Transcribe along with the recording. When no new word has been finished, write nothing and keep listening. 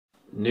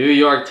New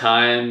York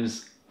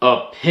Times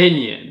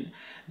opinion.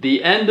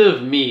 The end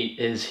of meat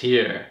is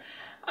here.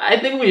 I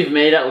think we've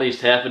made at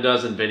least half a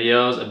dozen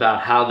videos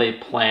about how they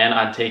plan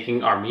on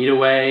taking our meat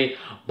away,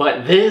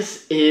 but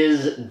this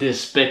is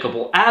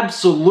despicable,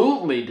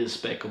 absolutely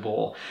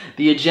despicable.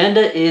 The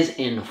agenda is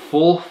in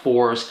full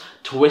force,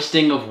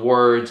 twisting of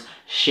words,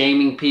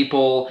 shaming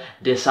people,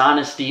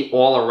 dishonesty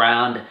all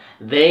around.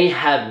 They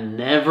have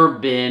never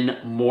been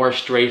more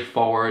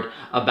straightforward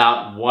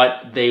about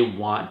what they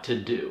want to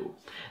do.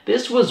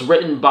 This was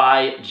written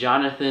by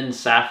Jonathan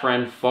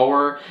Safran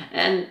Foer,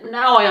 and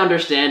now I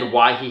understand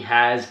why he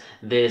has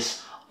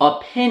this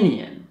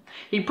opinion.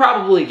 He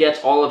probably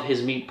gets all of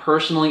his meat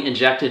personally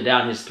injected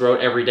down his throat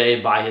every day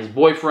by his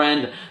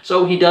boyfriend,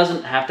 so he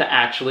doesn't have to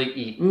actually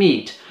eat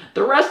meat.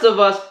 The rest of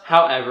us,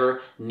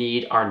 however,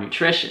 need our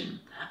nutrition.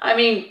 I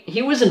mean,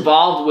 he was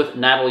involved with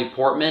Natalie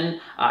Portman,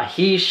 I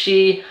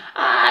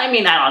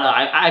don't know.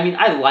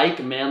 I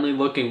like manly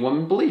looking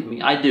women, believe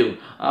me, I do.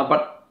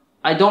 But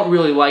I don't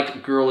really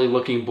like girly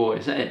looking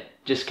boys.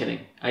 Just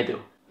kidding, I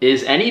do.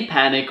 Is any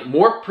panic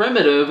more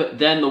primitive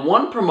than the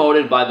one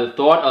promoted by the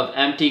thought of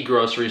empty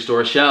grocery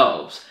store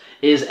shelves?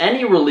 Is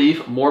any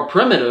relief more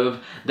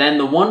primitive than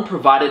the one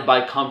provided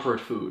by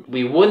comfort food?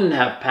 We wouldn't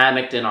have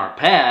panicked in our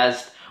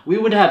past. We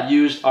would have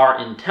used our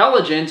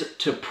intelligence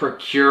to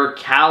procure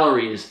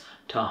calories,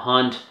 to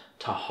hunt,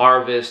 to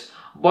harvest.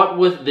 But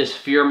with this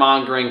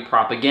fear-mongering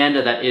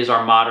propaganda that is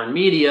our modern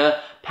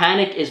media,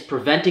 panic is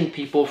preventing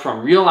people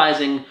from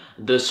realizing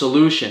the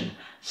solution.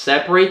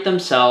 Separate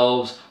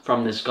themselves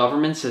from this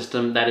government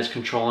system that is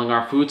controlling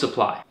our food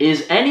supply.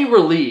 Is any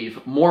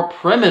relief more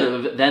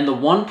primitive than the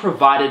one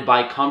provided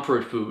by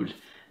comfort food?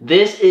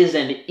 This is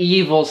an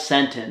evil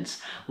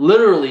sentence,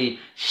 literally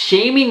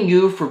shaming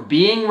you for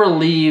being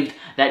relieved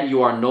that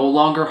you are no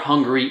longer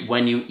hungry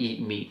when you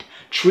eat meat,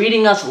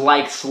 treating us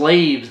like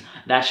slaves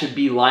that should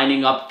be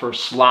lining up for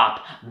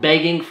slop,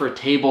 begging for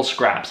table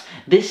scraps.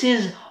 This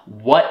is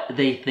what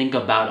they think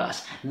about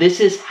us. This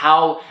is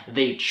how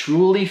they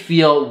truly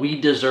feel we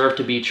deserve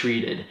to be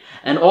treated.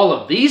 And all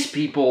of these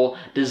people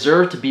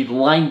deserve to be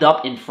lined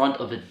up in front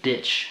of a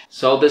ditch.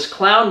 So this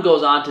clown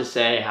goes on to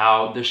say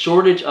how the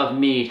shortage of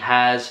meat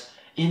has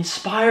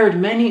inspired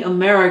many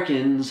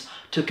Americans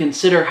to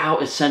consider how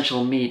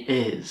essential meat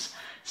is,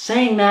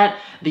 saying that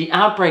the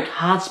outbreak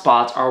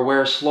hotspots are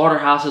where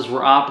slaughterhouses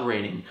were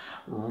operating.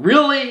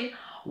 Really?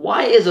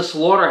 Why is a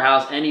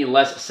slaughterhouse any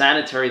less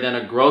sanitary than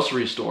a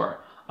grocery store?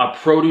 A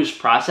produce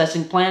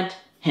processing plant?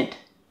 Hint,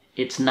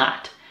 it's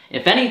not.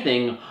 If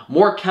anything,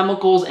 more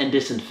chemicals and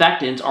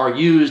disinfectants are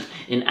used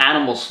in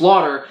animal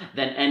slaughter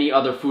than any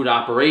other food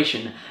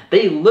operation.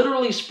 They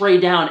literally spray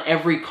down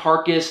every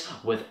carcass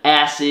with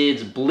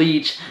acids,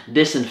 bleach,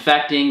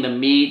 disinfecting the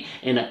meat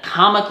in a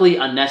comically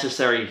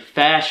unnecessary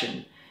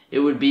fashion. It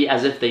would be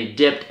as if they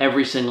dipped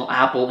every single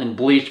apple in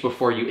bleach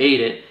before you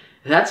ate it.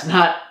 That's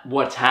not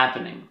what's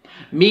happening.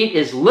 Meat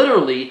is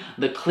literally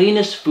the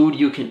cleanest food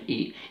you can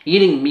eat.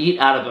 Eating meat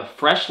out of a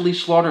freshly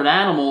slaughtered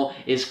animal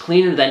is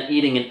cleaner than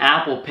eating an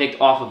apple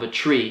picked off of a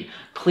tree,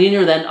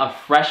 cleaner than a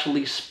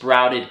freshly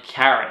sprouted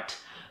carrot.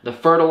 The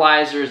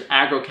fertilizers,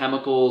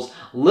 agrochemicals,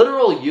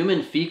 literal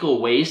human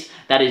fecal waste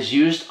that is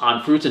used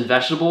on fruits and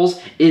vegetables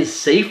is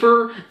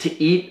safer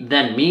to eat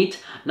than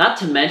meat, not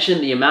to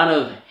mention the amount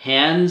of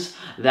hands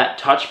that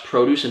touch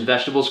produce and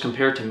vegetables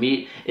compared to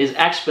meat is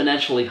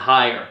exponentially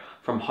higher,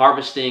 from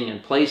harvesting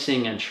and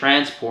placing and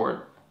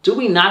transport. Do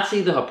we not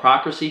see the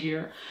hypocrisy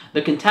here?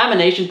 The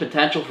contamination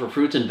potential for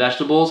fruits and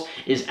vegetables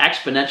is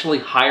exponentially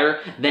higher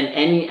than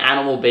any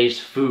animal-based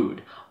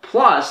food.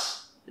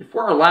 Plus, if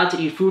we're allowed to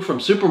eat food from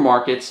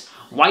supermarkets,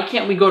 why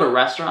can't we go to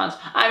restaurants?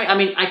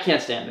 I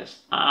can't stand this.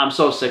 I'm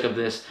so sick of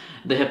this.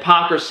 The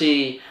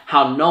hypocrisy,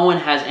 how no one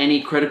has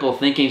any critical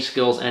thinking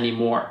skills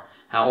anymore.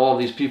 How all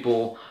these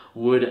people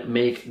would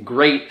make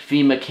great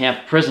FEMA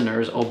camp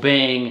prisoners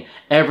obeying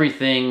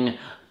everything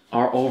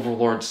our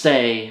overlords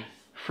say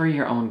for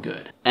your own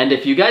good. And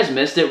if you guys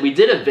missed it, we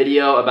did a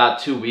video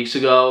about 2 weeks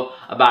ago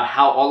about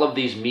how all of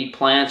these meat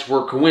plants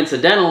were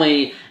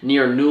coincidentally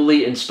near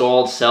newly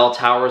installed cell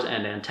towers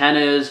and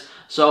antennas.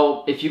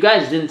 So if you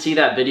guys didn't see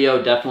that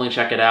video, definitely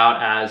check it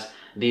out, as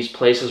these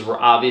places were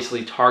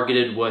obviously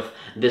targeted with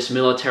this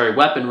military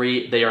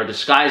weaponry they are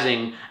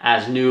disguising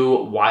as new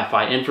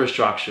Wi-Fi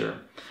infrastructure.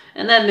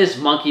 And then this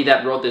monkey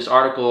that wrote this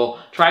article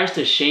tries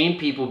to shame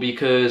people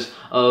because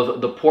of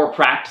the poor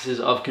practices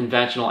of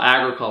conventional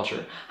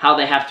agriculture. How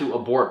they have to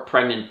abort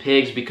pregnant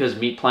pigs because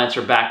meat plants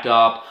are backed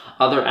up,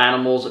 other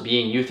animals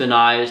being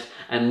euthanized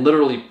and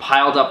literally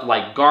piled up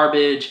like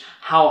garbage,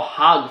 how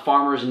hog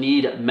farmers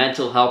need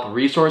mental health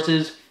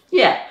resources.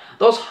 Yeah,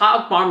 those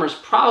hog farmers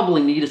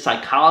probably need a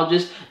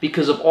psychologist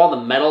because of all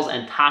the metals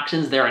and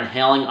toxins they're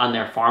inhaling on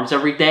their farms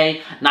every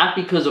day, not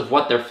because of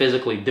what they're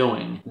physically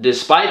doing.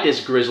 Despite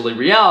this grisly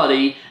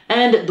reality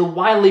and the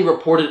widely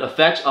reported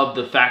effects of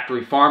the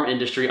factory farm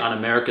industry on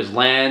America's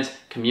lands,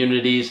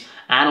 communities,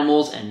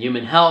 animals, and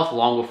human health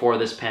long before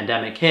this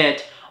pandemic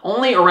hit,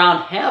 only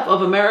around half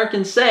of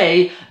Americans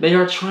say they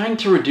are trying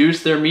to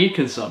reduce their meat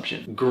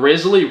consumption.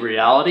 Grisly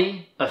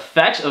reality?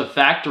 Effects of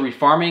factory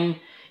farming?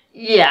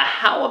 Yeah,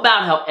 how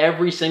about how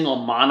every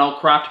single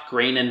monocropped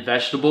grain and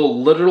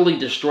vegetable literally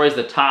destroys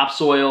the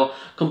topsoil,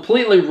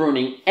 completely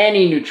ruining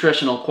any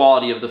nutritional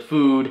quality of the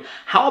food?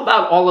 How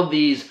about all of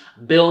these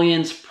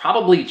billions,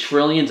 probably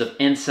trillions of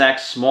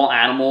insects, small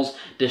animals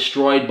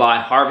destroyed by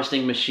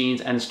harvesting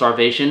machines and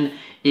starvation?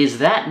 Is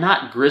that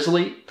not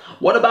grisly?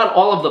 What about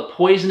all of the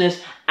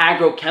poisonous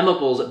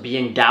agrochemicals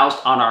being doused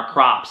on our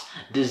crops,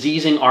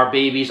 diseasing our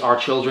babies, our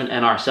children,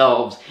 and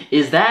ourselves?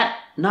 Is that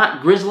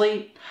not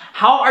grisly?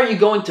 How are you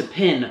going to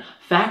pin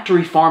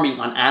factory farming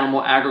on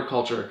animal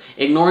agriculture,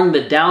 ignoring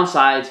the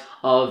downsides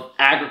of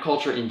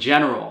agriculture in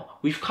general?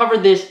 We've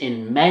covered this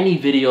in many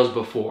videos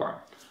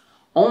before.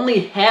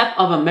 Only half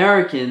of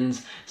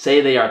Americans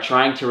say they are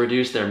trying to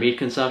reduce their meat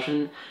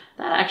consumption.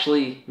 That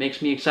actually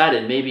makes me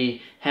excited.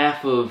 Maybe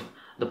half of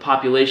the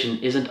population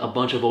isn't a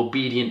bunch of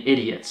obedient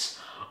idiots.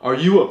 Are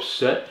you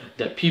upset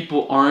that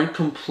people aren't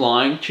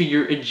complying to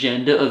your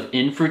agenda of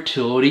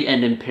infertility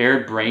and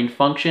impaired brain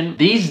function?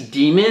 These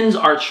demons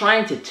are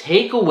trying to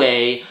take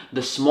away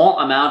the small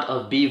amount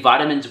of B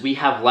vitamins we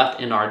have left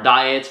in our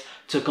diets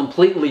to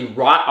completely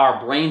rot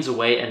our brains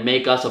away and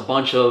make us a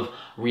bunch of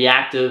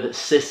reactive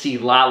sissy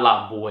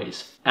la-la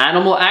boys.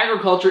 Animal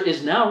agriculture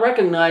is now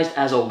recognized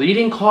as a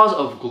leading cause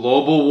of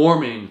global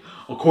warming.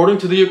 According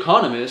to The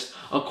Economist,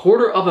 a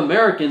quarter of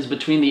Americans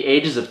between the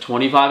ages of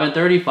 25 and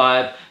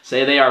 35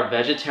 say they are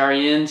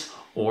vegetarians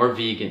or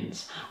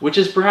vegans, which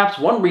is perhaps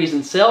one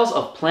reason sales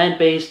of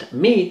plant-based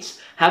meats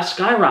have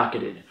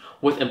skyrocketed,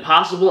 with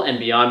Impossible and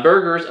Beyond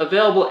Burgers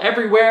available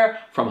everywhere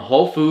from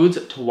Whole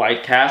Foods to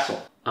White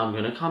Castle. I'm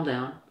gonna calm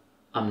down.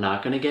 I'm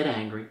not gonna get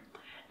angry.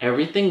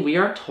 Everything we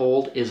are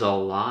told is a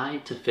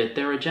lie to fit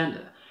their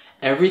agenda.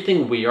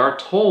 Everything we are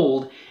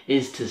told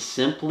is to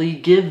simply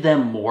give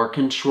them more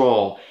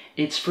control.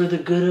 It's for the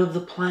good of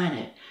the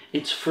planet.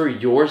 It's for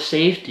your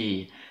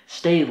safety.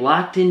 Stay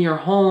locked in your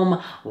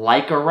home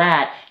like a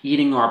rat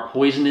eating our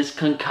poisonous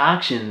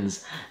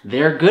concoctions.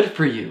 They're good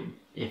for you.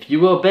 If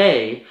you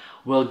obey,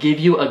 we'll give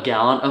you a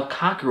gallon of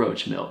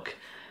cockroach milk.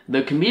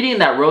 The comedian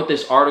that wrote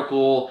this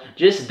article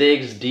just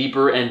digs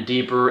deeper and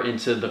deeper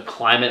into the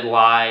climate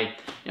lie.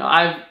 You know,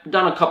 I've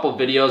done a couple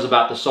videos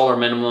about the solar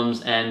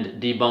minimums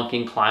and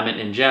debunking climate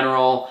in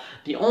general.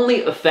 The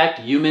only effect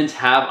humans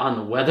have on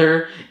the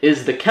weather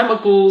is the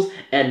chemicals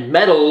and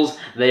metals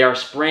they are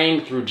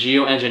spraying through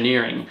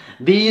geoengineering.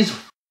 These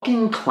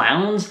fucking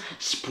clowns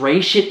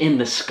spray shit in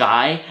the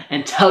sky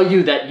and tell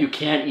you that you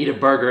can't eat a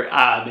burger.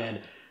 Ah,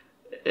 man,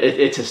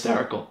 it's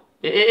hysterical.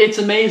 It's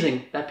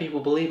amazing that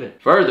people believe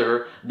it.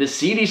 Further, the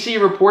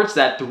CDC reports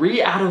that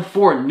 3 out of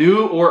 4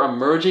 new or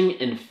emerging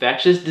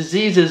infectious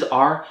diseases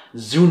are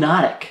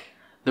zoonotic,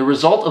 the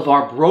result of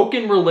our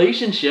broken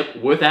relationship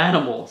with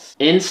animals.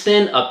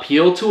 Instant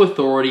appeal to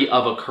authority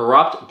of a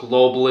corrupt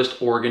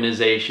globalist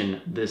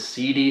organization, the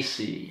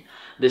CDC.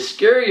 The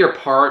scarier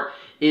part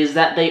is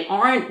that they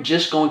aren't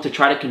just going to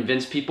try to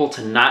convince people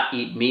to not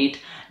eat meat.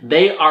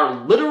 They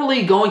are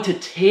literally going to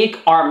take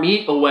our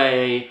meat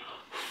away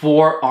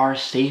for our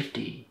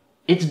safety.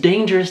 It's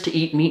dangerous to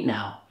eat meat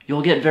now.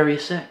 You'll get very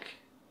sick.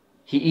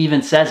 He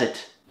even says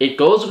it. It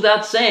goes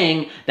without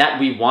saying that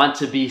we want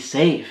to be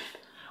safe.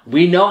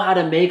 We know how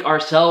to make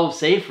ourselves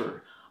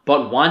safer,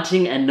 but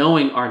wanting and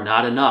knowing are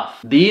not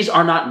enough. These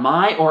are not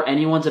my or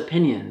anyone's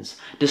opinions,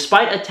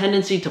 despite a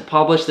tendency to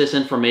publish this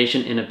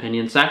information in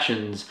opinion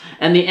sections,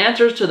 and the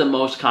answers to the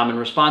most common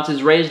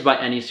responses raised by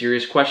any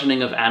serious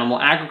questioning of animal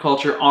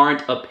agriculture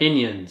aren't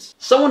opinions.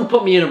 Someone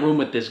put me in a room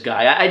with this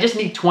guy. I just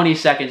need 20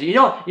 seconds. You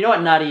know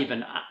what, not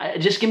even.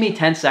 Just give me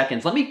 10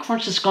 seconds. Let me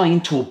crunch this guy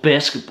into a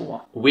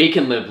basketball. We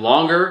can live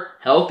longer,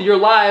 healthier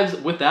lives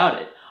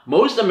without it.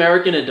 Most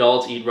American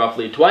adults eat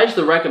roughly twice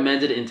the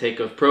recommended intake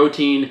of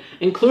protein,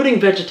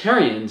 including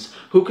vegetarians,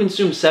 who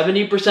consume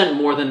 70%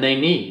 more than they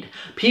need.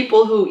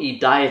 People who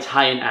eat diets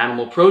high in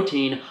animal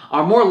protein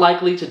are more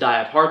likely to die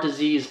of heart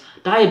disease,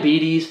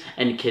 diabetes,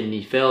 and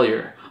kidney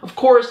failure. Of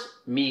course,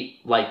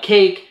 meat, like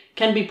cake,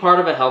 can be part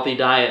of a healthy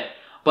diet,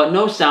 but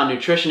no sound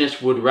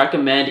nutritionist would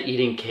recommend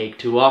eating cake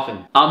too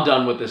often. I'm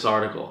done with this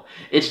article.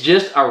 It's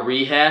just a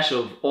rehash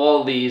of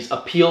all these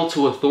appeal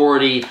to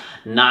authority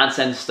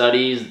nonsense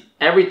studies,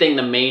 everything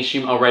the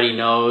mainstream already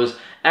knows,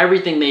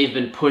 everything they've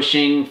been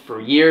pushing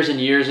for years and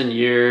years and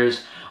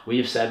years.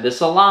 We've said this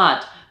a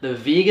lot. The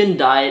vegan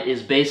diet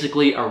is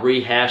basically a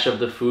rehash of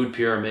the food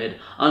pyramid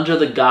under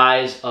the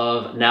guise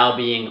of now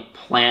being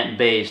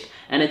plant-based.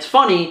 And it's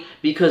funny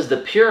because the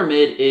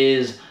pyramid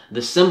is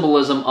the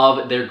symbolism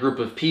of their group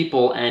of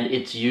people and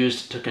it's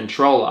used to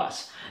control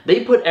us.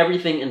 They put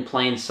everything in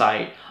plain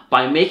sight.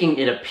 By making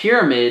it a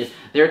pyramid,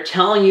 they're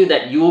telling you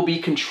that you will be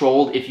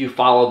controlled if you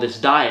follow this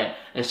diet,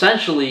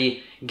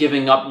 essentially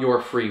giving up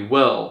your free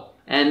will.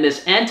 And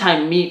this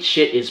anti-meat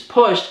shit is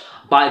pushed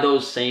by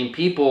those same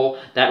people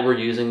that were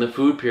using the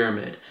food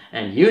pyramid.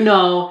 And you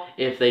know,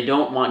 if they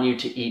don't want you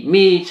to eat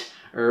meat,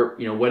 or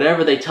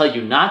whatever they tell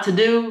you not to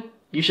do,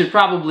 you should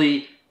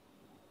probably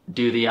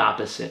do the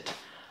opposite.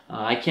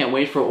 I can't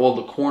wait for all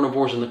the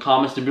carnivores in the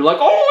comments to be like,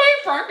 oh,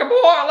 hey, Frankie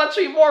boy, let's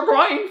eat more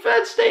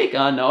grain-fed steak.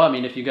 No, I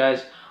mean, if you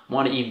guys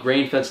want to eat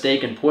grain-fed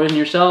steak and poison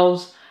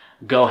yourselves,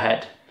 go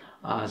ahead.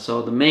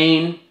 So the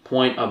main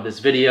point of this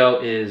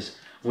video is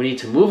we need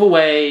to move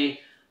away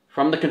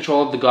from the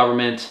control of the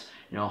government.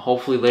 You know,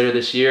 hopefully later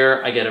this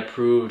year I get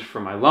approved for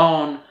my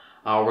loan.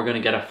 We're going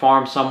to get a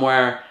farm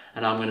somewhere,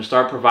 and I'm going to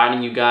start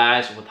providing you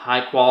guys with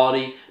high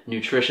quality,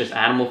 nutritious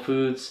animal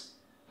foods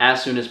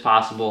as soon as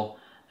possible,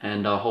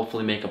 and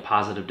hopefully make a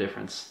positive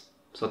difference.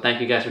 So thank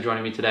you guys for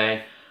joining me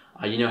today.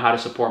 You know how to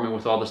support me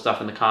with all the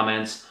stuff in the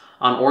comments.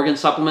 On organ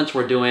supplements,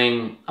 we're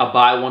doing a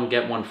buy one,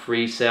 get one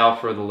free sale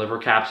for the liver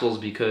capsules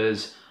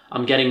because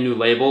I'm getting new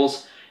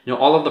labels. You know,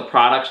 all of the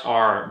products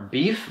are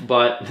beef,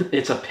 but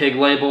it's a pig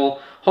label.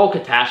 Whole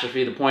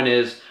catastrophe. The point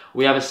is,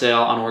 we have a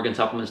sale on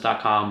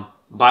organsupplements.com.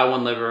 Buy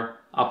one liver.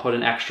 I'll put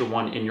an extra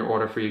one in your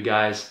order for you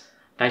guys.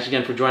 Thanks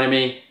again for joining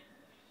me.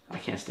 I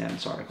can't stand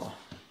this article.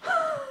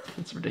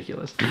 It's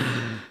ridiculous.